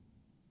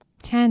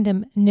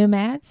Tandem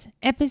Nomads,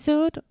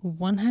 episode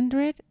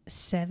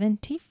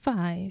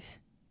 175.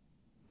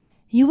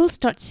 You will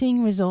start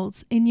seeing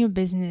results in your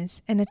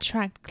business and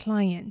attract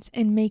clients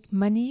and make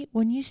money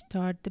when you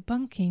start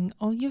debunking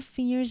all your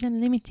fears and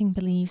limiting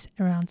beliefs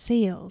around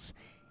sales.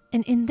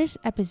 And in this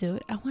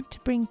episode, I want to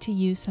bring to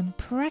you some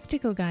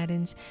practical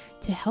guidance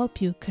to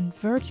help you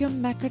convert your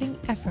marketing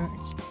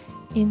efforts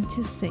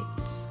into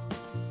sales.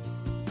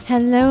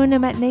 Hello,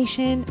 Nomad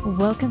Nation.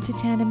 Welcome to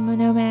Tandem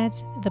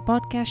Nomads, the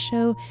podcast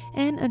show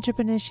and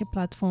entrepreneurship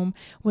platform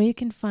where you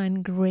can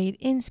find great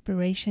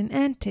inspiration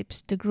and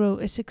tips to grow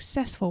a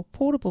successful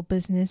portable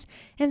business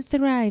and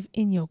thrive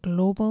in your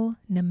global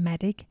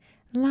nomadic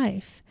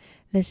life.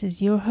 This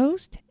is your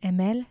host,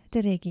 Emel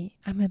Deregi.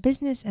 I'm a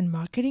business and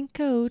marketing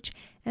coach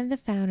and the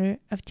founder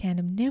of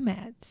Tandem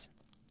Nomads.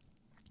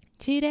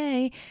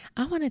 Today,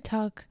 I want to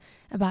talk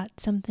about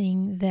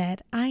something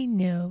that I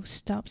know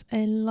stops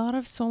a lot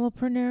of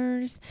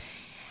solopreneurs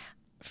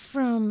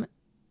from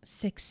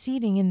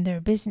succeeding in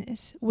their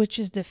business, which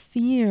is the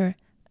fear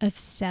of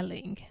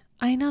selling.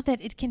 I know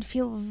that it can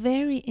feel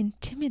very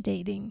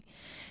intimidating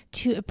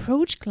to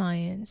approach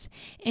clients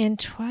and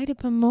try to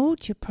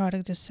promote your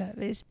product or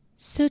service.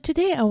 So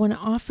today I want to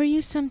offer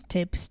you some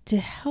tips to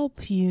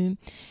help you,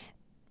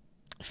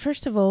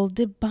 first of all,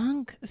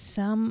 debunk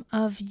some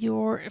of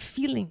your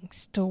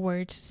feelings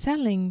towards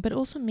selling, but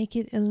also make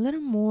it a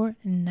little more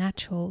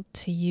natural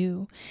to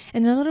you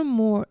and a little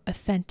more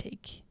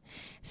authentic.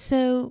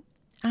 So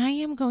I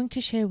am going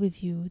to share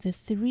with you the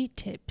 3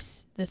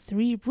 tips, the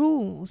 3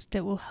 rules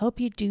that will help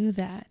you do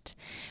that.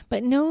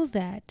 But know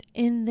that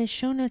in the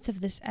show notes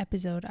of this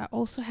episode, I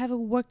also have a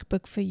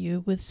workbook for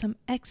you with some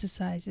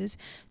exercises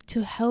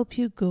to help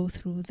you go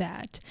through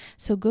that.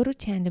 So go to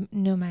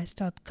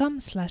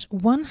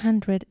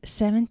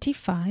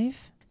tandemnomads.com/175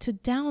 to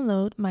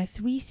download my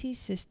 3C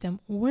system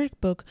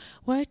workbook,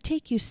 where I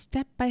take you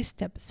step by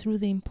step through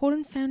the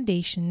important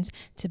foundations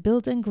to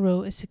build and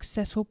grow a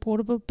successful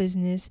portable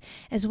business,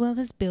 as well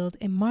as build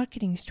a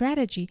marketing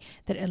strategy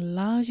that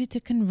allows you to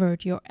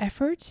convert your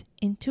efforts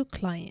into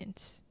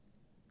clients.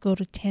 Go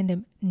to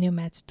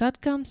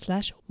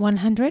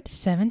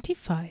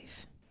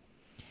tandemnomads.com/175.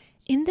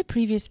 In the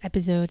previous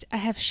episodes, I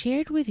have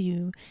shared with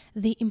you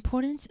the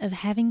importance of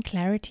having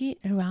clarity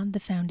around the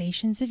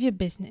foundations of your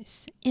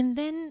business and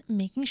then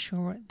making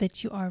sure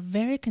that you are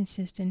very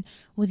consistent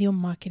with your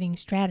marketing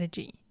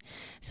strategy.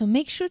 So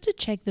make sure to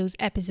check those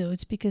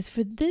episodes, because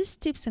for these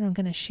tips that I'm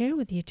going to share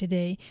with you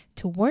today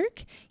to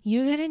work,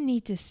 you're going to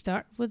need to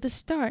start with the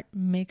start.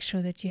 Make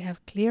sure that you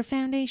have clear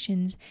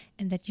foundations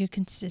and that you're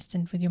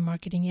consistent with your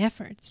marketing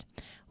efforts.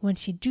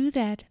 Once you do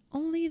that,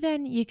 only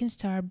then you can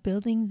start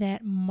building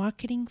that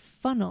marketing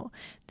funnel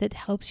that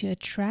helps you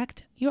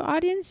attract your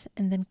audience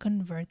and then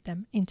convert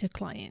them into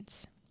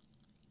clients.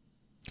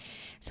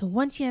 So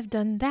once you have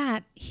done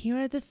that, here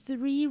are the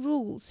 3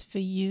 rules for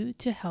you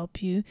to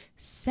help you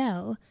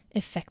sell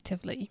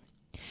effectively.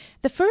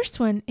 The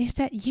first one is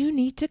that you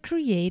need to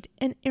create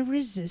an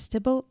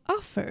irresistible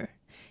offer.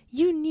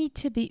 You need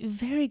to be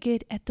very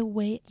good at the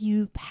way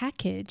you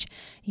package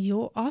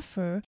your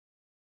offer,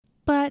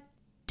 but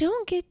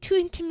don't get too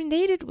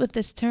intimidated with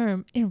this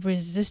term,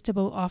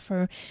 irresistible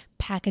offer,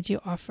 package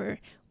your offer.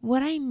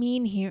 What I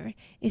mean here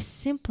is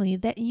simply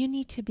that you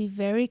need to be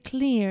very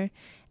clear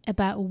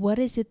about what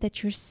is it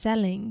that you're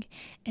selling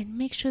and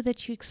make sure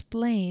that you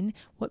explain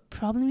what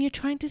problem you're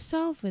trying to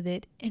solve with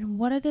it and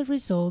what are the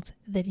results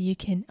that you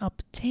can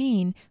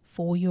obtain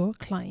for your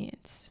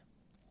clients.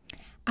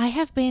 I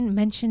have been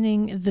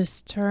mentioning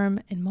this term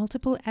in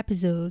multiple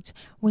episodes,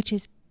 which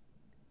is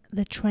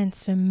the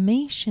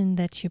transformation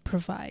that you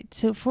provide.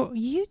 So for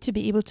you to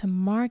be able to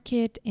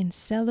market and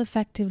sell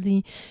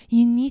effectively,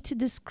 you need to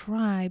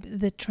describe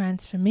the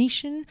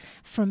transformation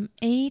from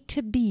A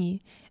to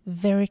B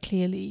very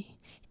clearly.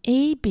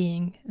 A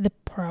being the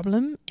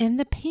problem and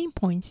the pain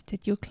points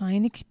that your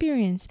client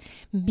experience,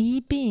 B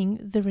being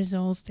the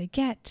results they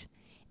get.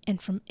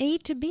 And from A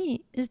to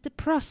B is the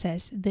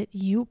process that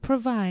you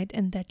provide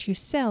and that you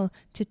sell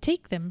to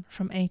take them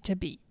from A to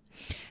B.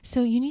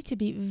 So you need to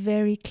be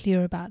very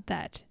clear about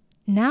that.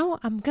 Now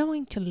I'm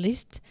going to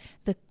list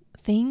the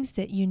things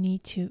that you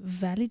need to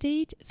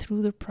validate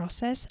through the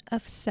process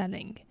of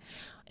selling.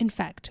 In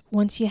fact,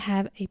 once you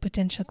have a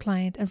potential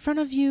client in front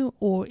of you,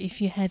 or if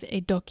you have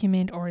a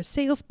document or a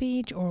sales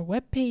page or a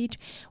web page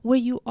where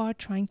you are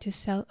trying to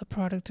sell a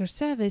product or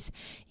service,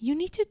 you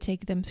need to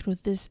take them through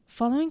this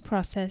following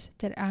process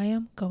that I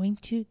am going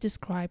to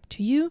describe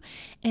to you,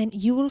 and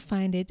you will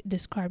find it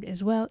described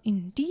as well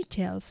in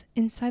details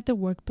inside the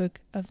workbook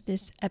of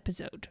this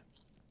episode.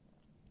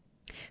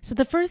 So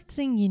the first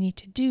thing you need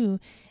to do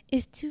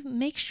is to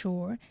make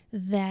sure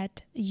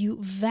that you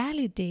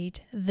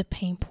validate the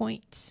pain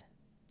points,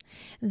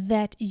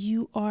 that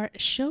you are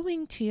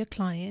showing to your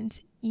clients,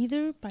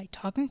 either by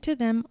talking to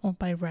them or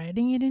by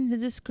writing it in the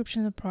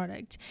description of the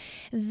product,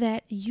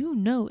 that you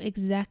know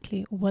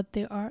exactly what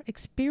they are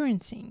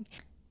experiencing.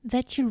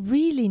 that you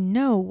really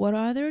know what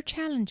are their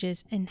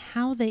challenges and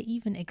how they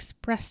even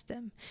express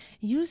them.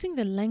 Using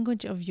the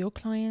language of your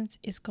clients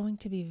is going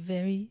to be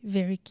very,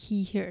 very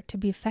key here to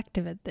be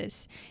effective at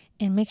this.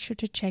 And make sure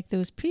to check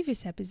those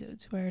previous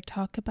episodes where I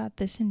talk about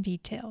this in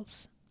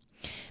details.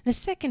 The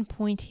second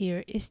point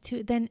here is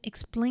to then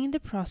explain the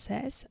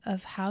process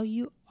of how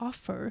you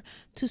offer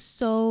to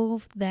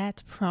solve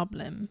that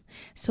problem.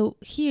 So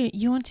here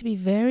you want to be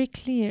very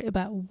clear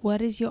about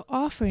what is your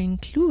offer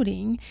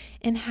including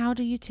and how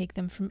do you take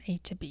them from A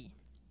to B.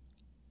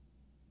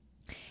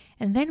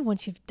 And then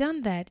once you've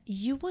done that,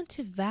 you want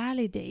to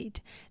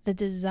validate the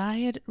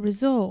desired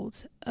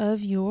results of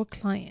your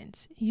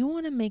clients. You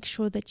want to make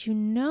sure that you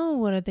know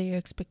what are their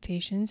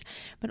expectations,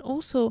 but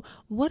also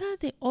what are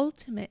the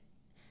ultimate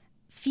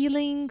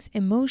feelings,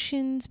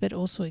 emotions, but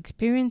also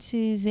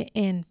experiences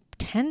and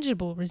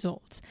tangible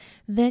results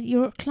that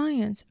your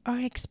clients are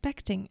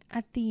expecting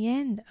at the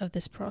end of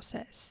this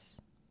process.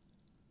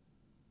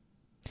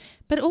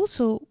 But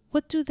also,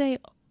 what do they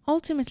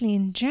ultimately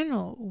in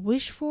general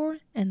wish for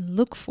and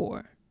look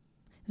for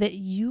that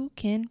you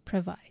can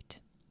provide?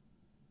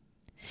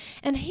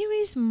 And here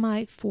is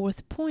my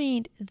fourth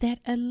point that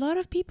a lot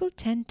of people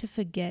tend to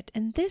forget,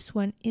 and this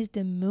one is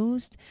the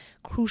most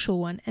crucial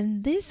one,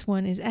 and this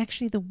one is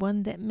actually the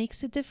one that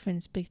makes a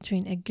difference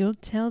between a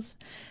good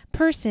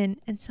salesperson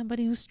and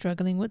somebody who's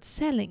struggling with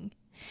selling.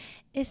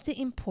 It's the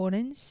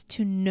importance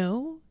to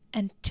know,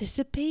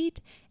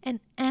 anticipate, and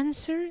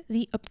answer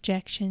the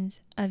objections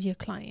of your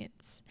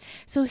clients.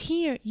 So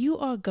here you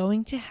are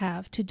going to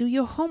have to do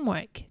your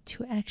homework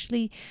to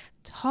actually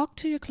talk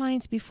to your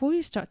clients before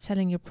you start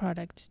selling your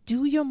product.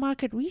 Do your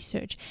market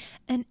research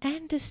and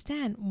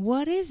understand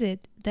what is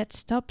it that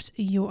stops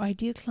your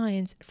ideal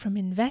clients from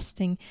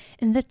investing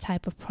in the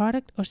type of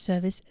product or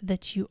service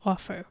that you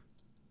offer.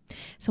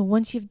 So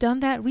once you've done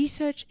that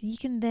research, you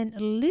can then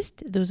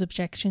list those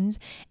objections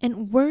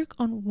and work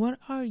on what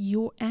are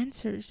your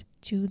answers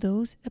to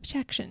those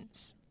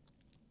objections.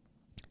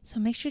 So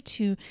make sure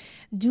to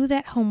do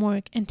that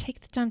homework and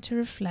take the time to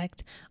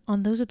reflect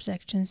on those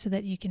objections so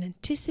that you can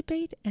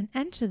anticipate and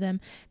answer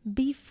them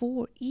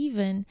before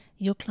even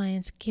your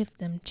clients give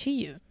them to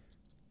you.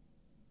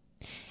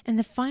 And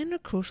the final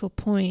crucial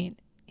point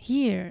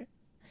here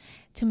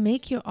to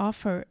make your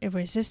offer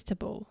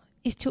irresistible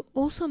is to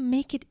also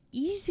make it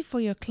easy for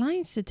your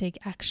clients to take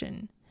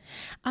action.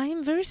 I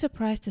am very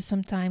surprised to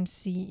sometimes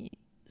see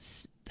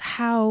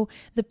how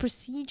the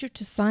procedure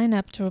to sign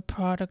up to a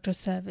product or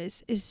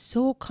service is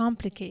so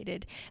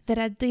complicated that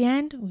at the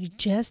end we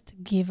just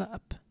give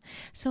up.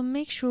 So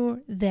make sure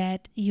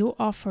that your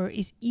offer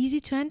is easy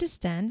to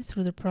understand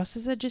through the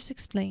process I just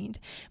explained,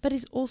 but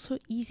is also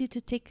easy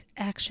to take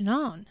action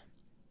on.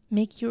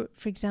 Make your,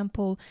 for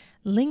example,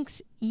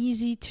 links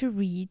easy to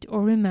read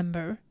or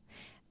remember,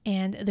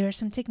 and there's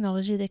some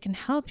technology that can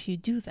help you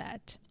do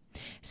that.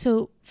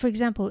 So, for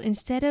example,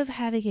 instead of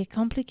having a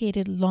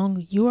complicated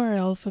long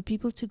URL for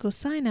people to go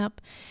sign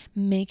up,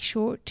 make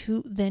sure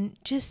to then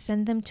just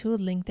send them to a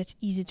link that's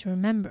easy to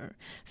remember.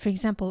 For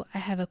example, I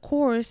have a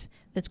course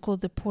that's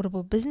called the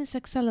Portable Business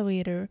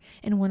Accelerator,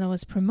 and when I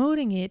was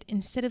promoting it,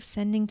 instead of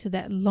sending to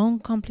that long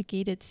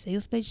complicated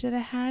sales page that I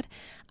had,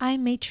 I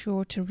made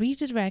sure to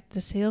redirect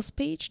the sales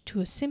page to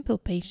a simple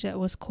page that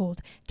was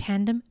called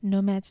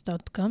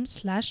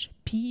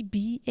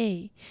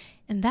tandemnomads.com/PBA.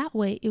 And that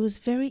way, it was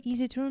very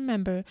easy to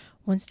remember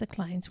once the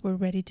clients were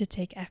ready to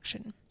take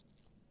action.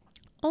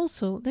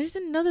 Also, there's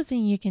another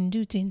thing you can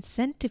do to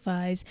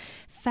incentivize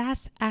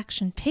fast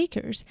action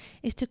takers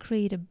is to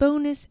create a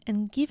bonus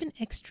and give an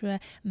extra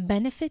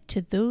benefit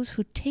to those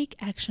who take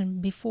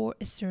action before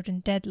a certain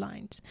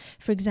deadline.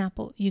 For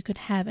example, you could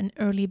have an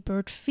early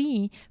bird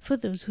fee for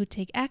those who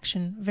take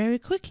action very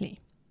quickly.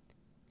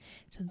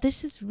 So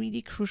this is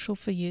really crucial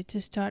for you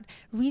to start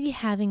really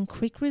having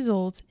quick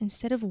results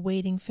instead of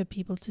waiting for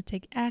people to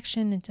take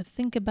action and to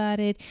think about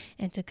it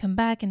and to come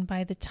back. And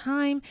by the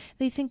time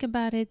they think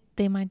about it,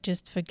 they might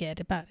just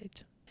forget about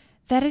it.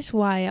 That is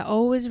why I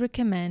always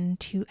recommend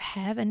to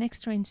have an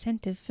extra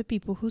incentive for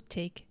people who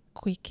take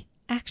quick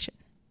action.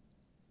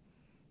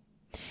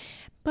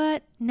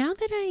 But now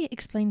that I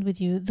explained with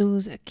you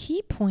those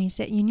key points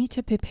that you need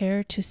to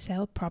prepare to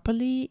sell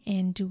properly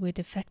and do it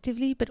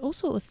effectively, but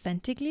also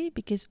authentically,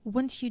 because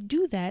once you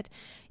do that,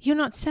 you're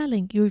not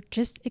selling, you're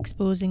just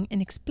exposing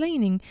and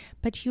explaining,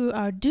 but you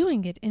are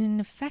doing it in an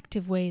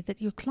effective way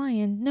that your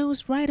client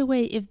knows right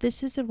away if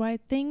this is the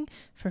right thing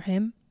for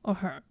him or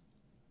her.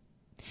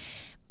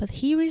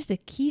 But here is the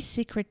key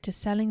secret to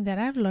selling that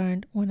I've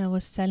learned when I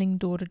was selling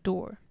door to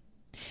door.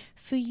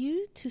 For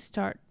you to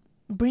start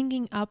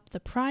bringing up the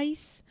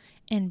price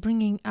and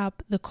bringing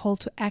up the call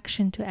to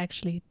action to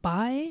actually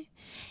buy,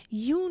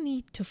 you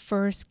need to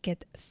first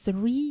get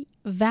 3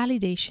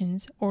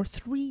 validations or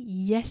 3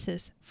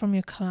 yeses from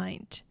your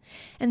client.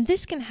 And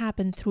this can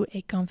happen through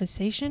a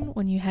conversation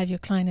when you have your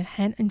client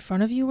in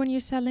front of you when you're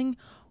selling,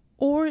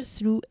 or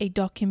through a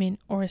document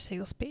or a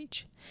sales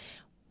page.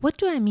 What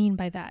do I mean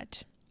by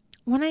that?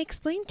 When I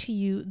explain to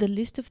you the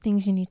list of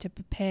things you need to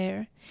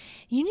prepare,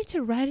 you need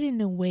to write it in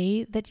a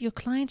way that your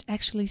client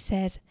actually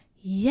says,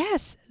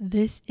 yes,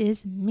 this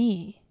is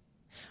me.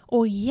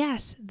 Or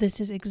yes, this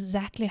is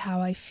exactly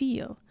how I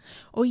feel.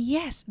 Or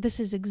yes, this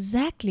is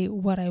exactly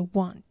what I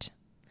want.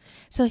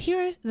 So here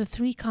are the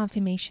 3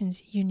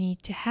 confirmations you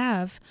need to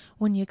have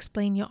when you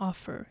explain your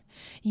offer.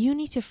 You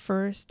need to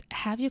first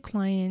have your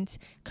clients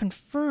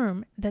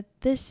confirm that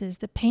this is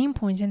the pain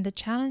points and the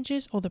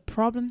challenges or the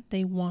problem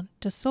they want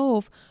to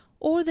solve,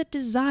 or the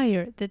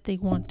desire that they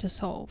want to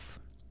solve.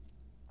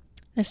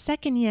 The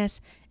second yes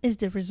is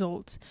the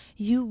results.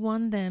 You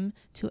want them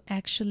to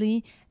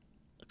actually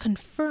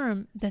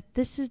confirm that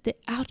this is the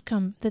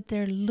outcome that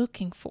they're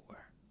looking for.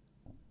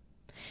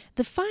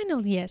 The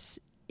final yes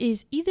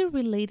is either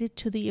related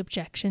to the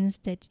objections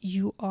that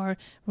you are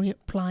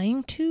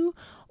replying to,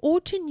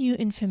 or to new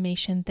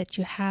information that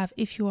you have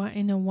if you are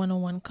in a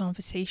one-on-one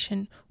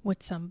conversation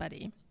with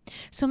somebody.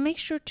 So make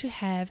sure to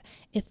have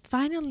a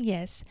final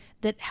yes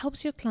that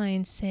helps your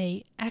client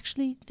say,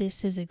 actually,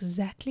 this is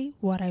exactly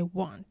what I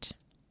want.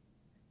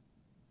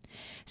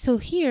 So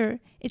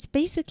here, it's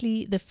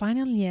basically the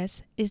final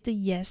yes is the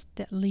yes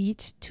that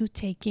leads to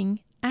taking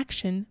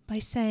action by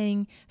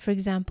saying, for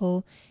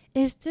example,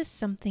 is this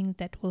something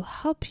that will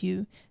help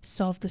you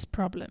solve this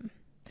problem?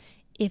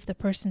 If the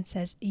person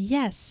says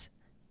yes,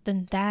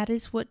 then that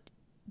is what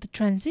the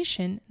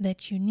transition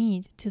that you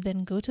need to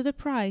then go to the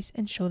price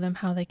and show them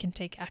how they can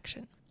take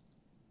action.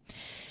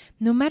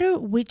 No matter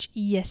which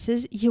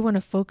yeses you want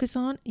to focus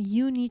on,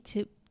 you need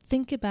to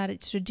think about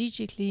it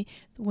strategically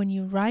when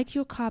you write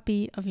your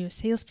copy of your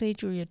sales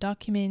page or your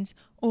documents,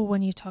 or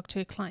when you talk to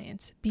your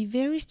clients. Be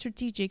very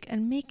strategic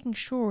and making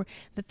sure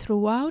that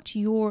throughout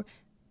your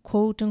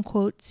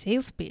quote-unquote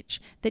sales pitch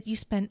that you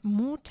spend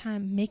more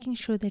time making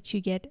sure that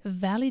you get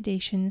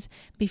validations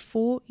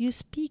before you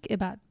speak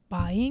about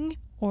buying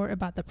or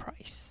about the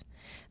price.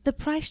 The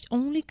price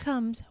only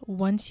comes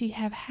once you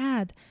have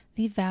had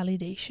the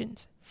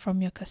validations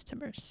from your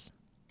customers.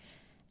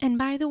 And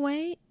by the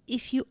way,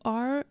 if you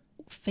are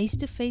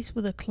face-to-face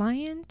with a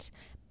client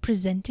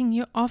presenting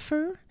your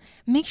offer,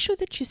 make sure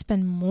that you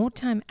spend more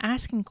time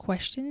asking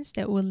questions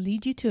that will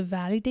lead you to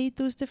validate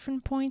those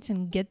different points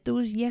and get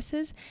those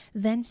yeses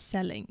than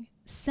selling.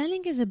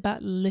 Selling is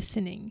about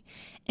listening,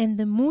 and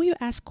the more you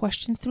ask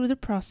questions through the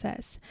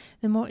process,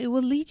 the more it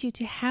will lead you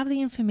to have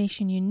the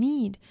information you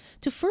need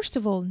to, first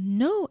of all,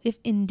 know if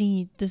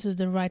indeed this is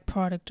the right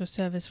product or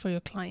service for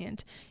your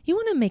client. You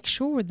want to make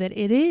sure that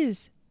it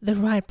is the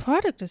right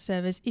product or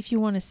service if you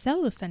want to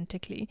sell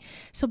authentically.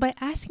 So by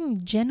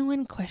asking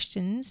genuine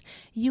questions,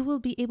 you will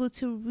be able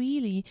to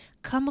really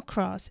come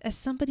across as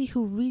somebody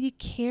who really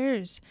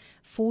cares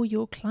for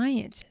your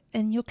client,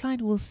 and your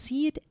client will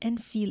see it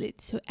and feel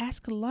it. So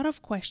ask a lot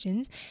of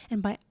questions,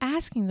 and by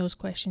asking those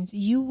questions,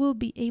 you will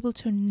be able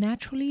to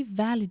naturally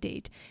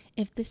validate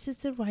if this is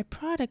the right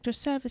product or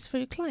service for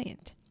your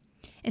client.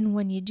 And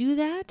when you do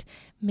that,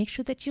 make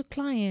sure that your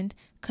client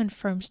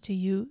confirms to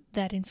you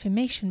that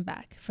information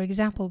back. For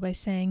example, by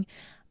saying,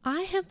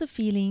 I have the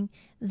feeling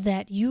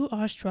that you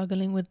are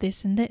struggling with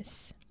this and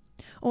this.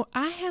 Or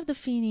I have the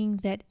feeling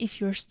that if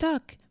you're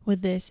stuck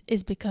with this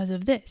is because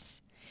of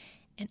this.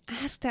 And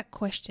ask that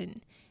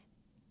question.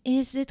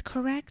 Is it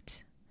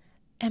correct?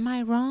 Am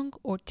I wrong?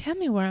 Or tell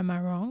me where am I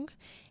wrong?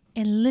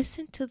 And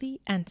listen to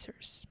the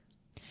answers.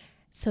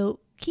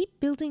 So keep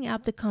building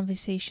up the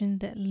conversation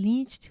that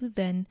leads to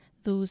then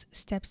those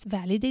steps.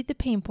 Validate the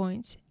pain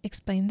points,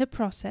 explain the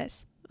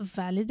process,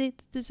 validate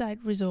the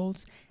desired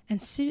results,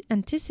 and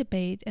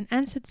anticipate and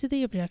answer to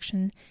the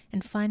objection,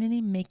 and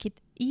finally make it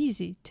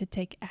easy to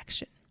take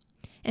action.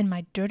 And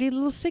my dirty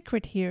little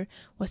secret here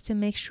was to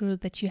make sure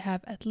that you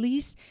have at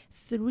least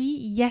 3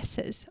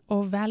 yeses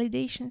or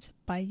validations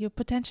by your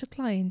potential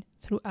client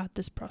throughout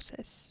this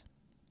process.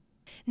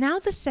 Now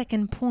the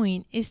second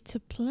point is to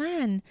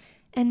plan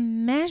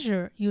and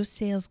measure your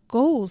sales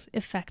goals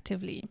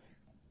effectively.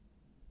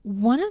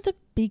 One of the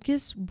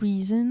biggest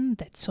reasons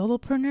that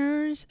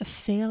solopreneurs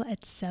fail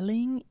at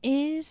selling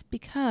is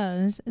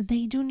because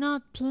they do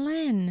not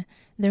plan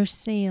their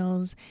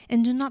sales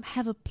and do not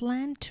have a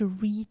plan to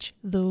reach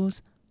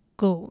those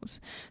goals.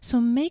 So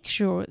make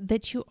sure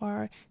that you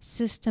are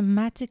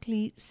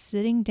systematically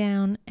sitting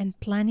down and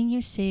planning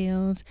your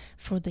sales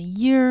for the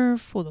year,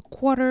 for the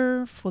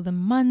quarter, for the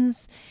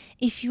month.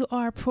 If you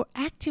are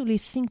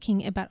proactively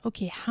thinking about,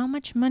 okay, how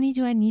much money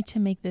do I need to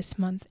make this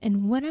month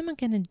and what am I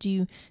going to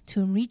do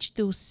to reach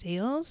those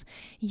sales,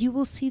 you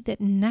will see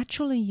that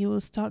naturally you will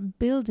start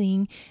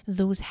building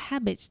those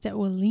habits that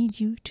will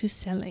lead you to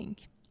selling.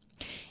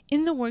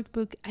 In the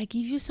workbook, I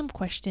give you some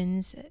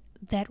questions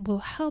that will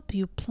help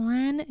you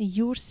plan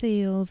your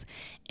sales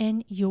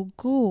and your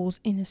goals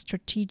in a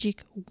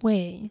strategic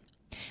way,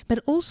 but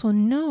also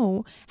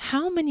know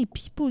how many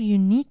people you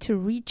need to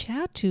reach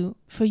out to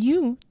for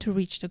you to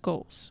reach the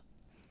goals.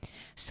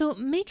 So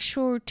make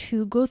sure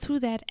to go through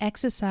that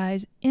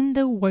exercise in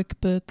the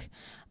workbook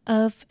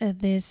of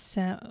this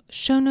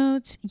show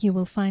notes. You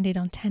will find it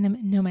on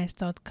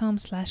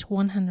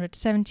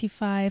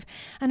tandemnomads.com/175,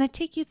 and I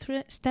take you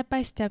through step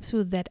by step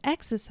through that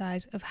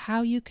exercise of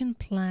how you can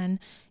plan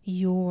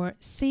your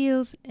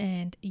sales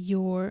and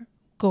your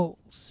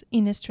goals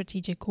in a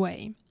strategic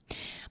way.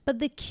 But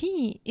the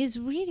key is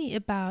really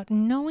about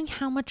knowing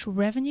how much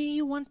revenue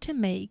you want to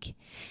make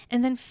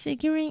and then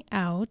figuring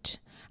out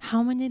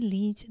how many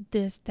leads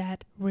does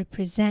that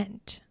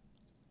represent.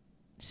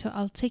 So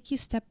I'll take you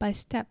step by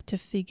step to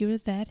figure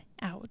that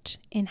out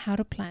and how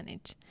to plan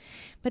it.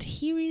 But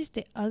here is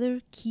the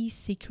other key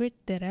secret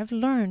that I've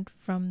learned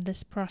from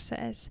this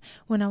process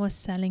when I was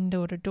selling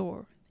door to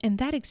door. And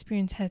that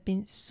experience has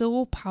been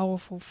so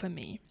powerful for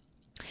me.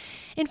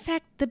 In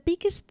fact, the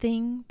biggest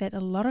thing that a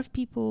lot of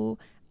people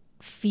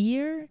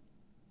fear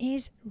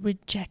is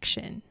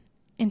rejection.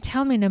 And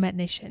tell me, Nomad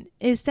Nation,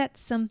 is that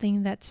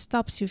something that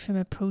stops you from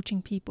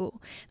approaching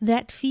people?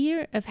 That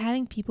fear of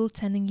having people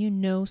telling you,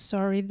 no,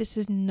 sorry, this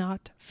is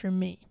not for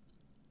me.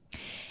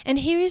 And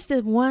here is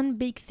the one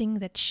big thing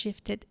that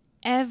shifted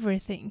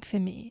everything for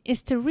me,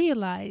 is to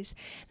realize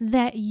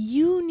that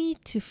you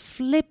need to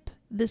flip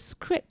the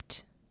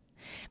script.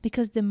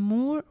 Because the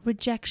more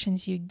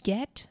rejections you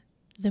get,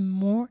 the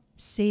more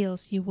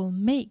sales you will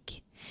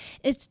make.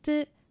 It's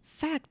the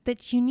fact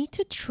that you need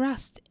to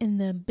trust in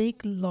the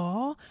big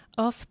law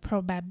of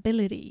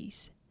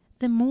probabilities.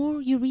 The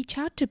more you reach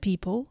out to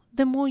people,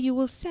 the more you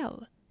will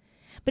sell.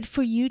 But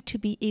for you to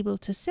be able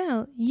to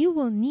sell, you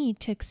will need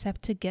to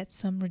accept to get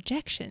some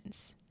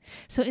rejections.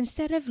 So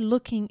instead of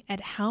looking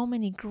at how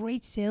many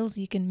great sales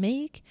you can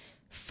make,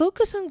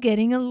 focus on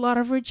getting a lot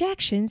of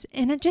rejections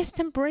and just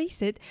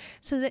embrace it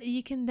so that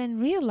you can then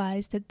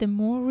realize that the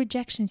more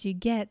rejections you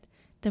get,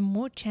 the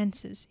more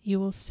chances you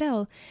will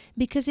sell,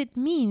 because it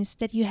means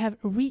that you have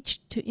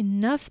reached to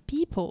enough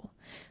people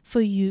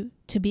for you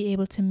to be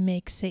able to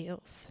make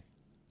sales.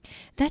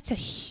 That's a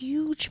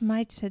huge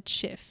mindset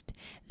shift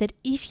that,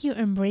 if you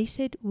embrace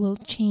it, will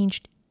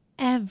change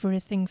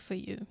everything for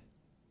you.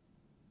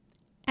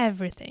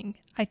 Everything.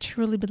 I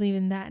truly believe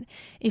in that.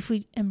 If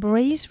we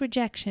embrace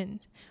rejection,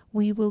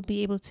 we will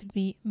be able to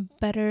be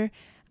better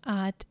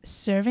at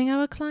serving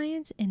our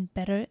clients and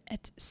better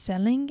at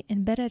selling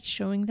and better at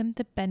showing them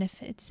the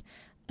benefits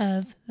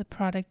of the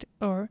product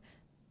or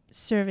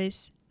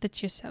service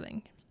that you're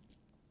selling.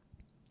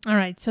 All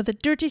right, so the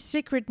dirty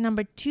secret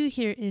number 2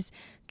 here is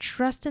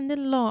trust in the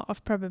law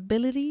of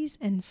probabilities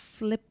and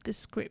flip the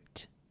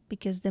script,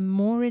 because the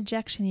more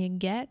rejection you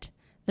get,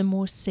 the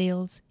more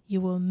sales you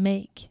will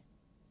make.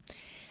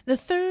 The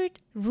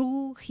third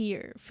rule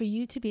here for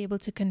you to be able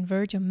to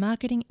convert your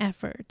marketing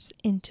efforts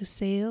into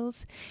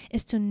sales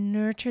is to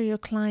nurture your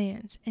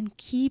clients and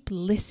keep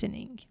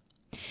listening.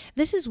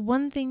 This is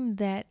one thing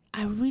that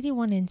I really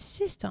want to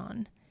insist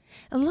on.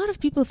 A lot of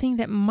people think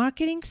that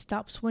marketing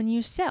stops when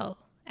you sell.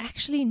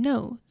 Actually,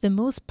 no. The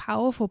most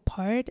powerful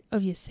part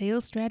of your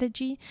sales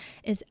strategy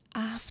is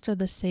after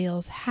the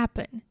sales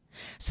happen.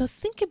 So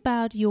think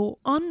about your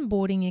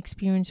onboarding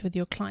experience with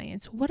your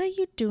clients. What are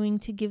you doing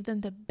to give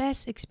them the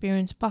best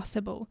experience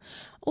possible?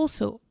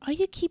 Also, are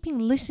you keeping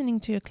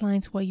listening to your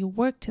clients while you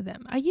work to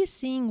them? Are you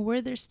seeing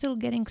where they're still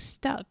getting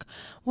stuck?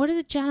 What are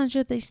the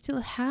challenges they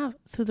still have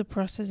through the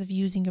process of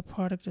using your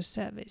product or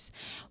service?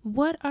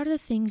 What are the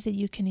things that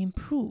you can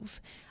improve?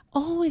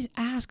 Always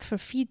ask for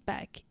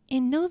feedback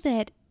and know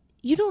that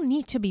you don't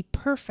need to be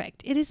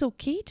perfect. It is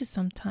okay to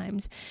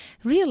sometimes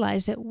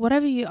realize that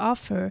whatever you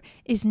offer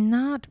is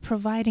not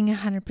providing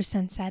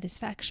 100%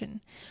 satisfaction.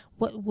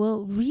 What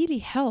will really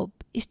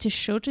help is to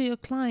show to your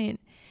client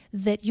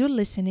that you're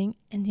listening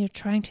and you're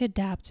trying to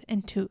adapt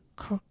and to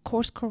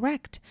course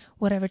correct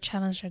whatever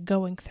challenge you're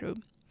going through.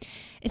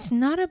 It's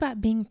not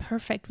about being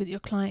perfect with your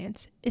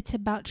clients. It's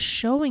about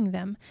showing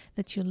them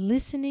that you're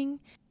listening,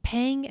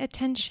 paying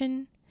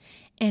attention,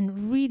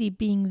 and really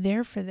being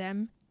there for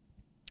them.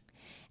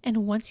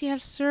 And once you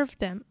have served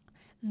them,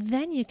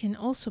 then you can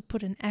also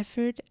put an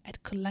effort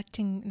at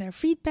collecting their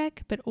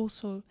feedback, but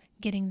also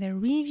getting their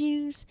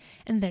reviews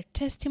and their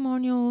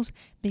testimonials,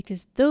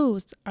 because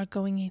those are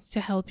going to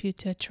help you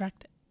to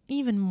attract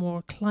even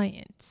more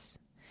clients.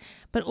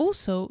 But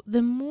also,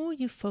 the more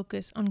you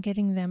focus on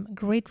getting them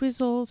great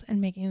results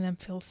and making them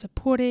feel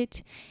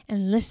supported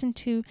and listened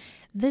to,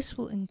 this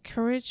will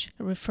encourage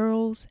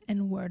referrals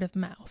and word of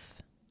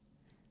mouth.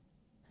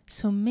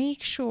 So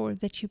make sure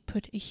that you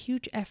put a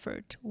huge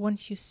effort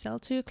once you sell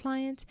to your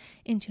clients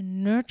into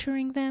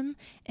nurturing them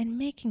and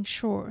making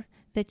sure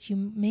that you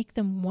make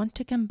them want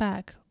to come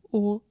back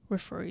or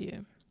refer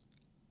you.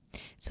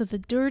 So the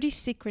dirty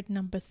secret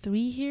number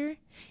 3 here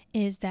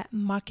is that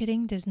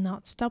marketing does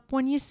not stop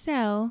when you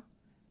sell.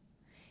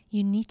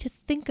 You need to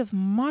think of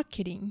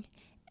marketing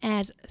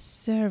as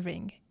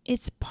serving.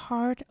 It's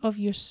part of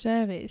your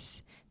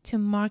service to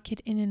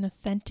market in an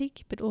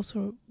authentic, but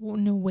also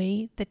in a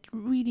way that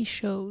really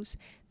shows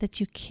that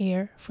you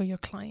care for your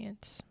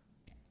clients.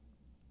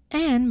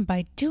 And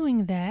by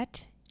doing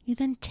that, you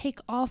then take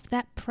off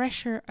that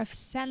pressure of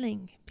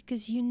selling,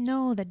 because you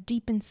know that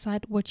deep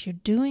inside what you're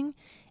doing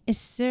is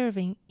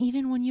serving,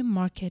 even when you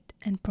market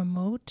and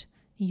promote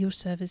your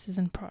services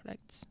and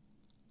products.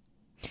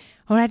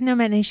 All right,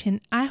 Nomad Nation,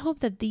 I hope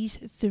that these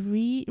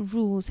 3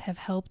 rules have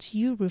helped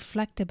you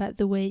reflect about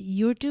the way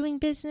you're doing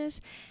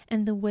business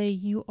and the way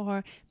you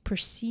are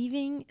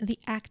perceiving the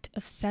act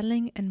of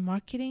selling and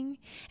marketing,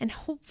 and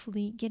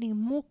hopefully getting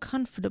more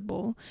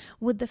comfortable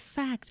with the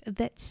fact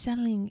that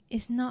selling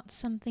is not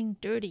something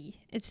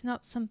dirty. It's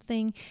not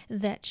something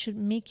that should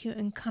make you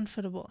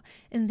uncomfortable.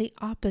 And the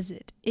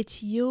opposite,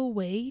 it's your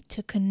way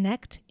to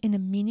connect in a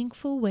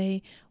meaningful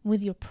way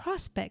with your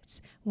prospects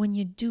when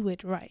you do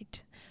it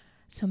right.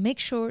 So make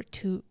sure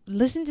to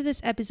listen to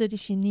this episode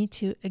if you need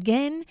to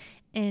again,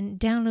 and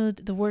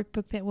download the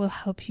workbook that will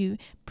help you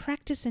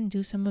practice and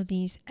do some of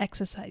these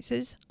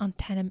exercises on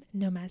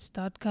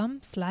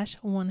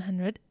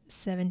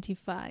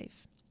tandemnomads.com/175.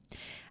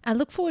 I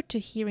look forward to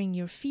hearing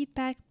your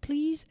feedback.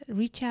 Please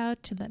reach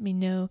out to let me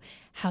know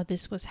how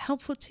this was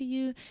helpful to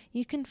you.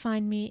 You can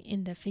find me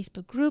in the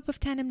Facebook group of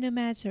Tandem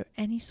Nomads or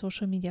any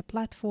social media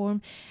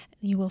platform.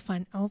 You will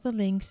find all the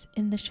links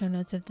in the show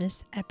notes of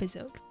this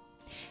episode.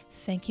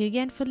 Thank you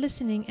again for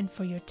listening and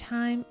for your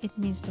time. It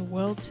means the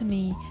world to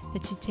me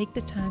that you take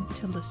the time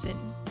to listen.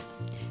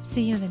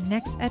 See you in the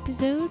next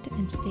episode,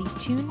 and stay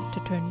tuned to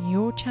turn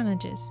your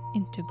challenges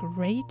into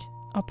great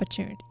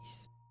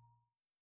opportunities.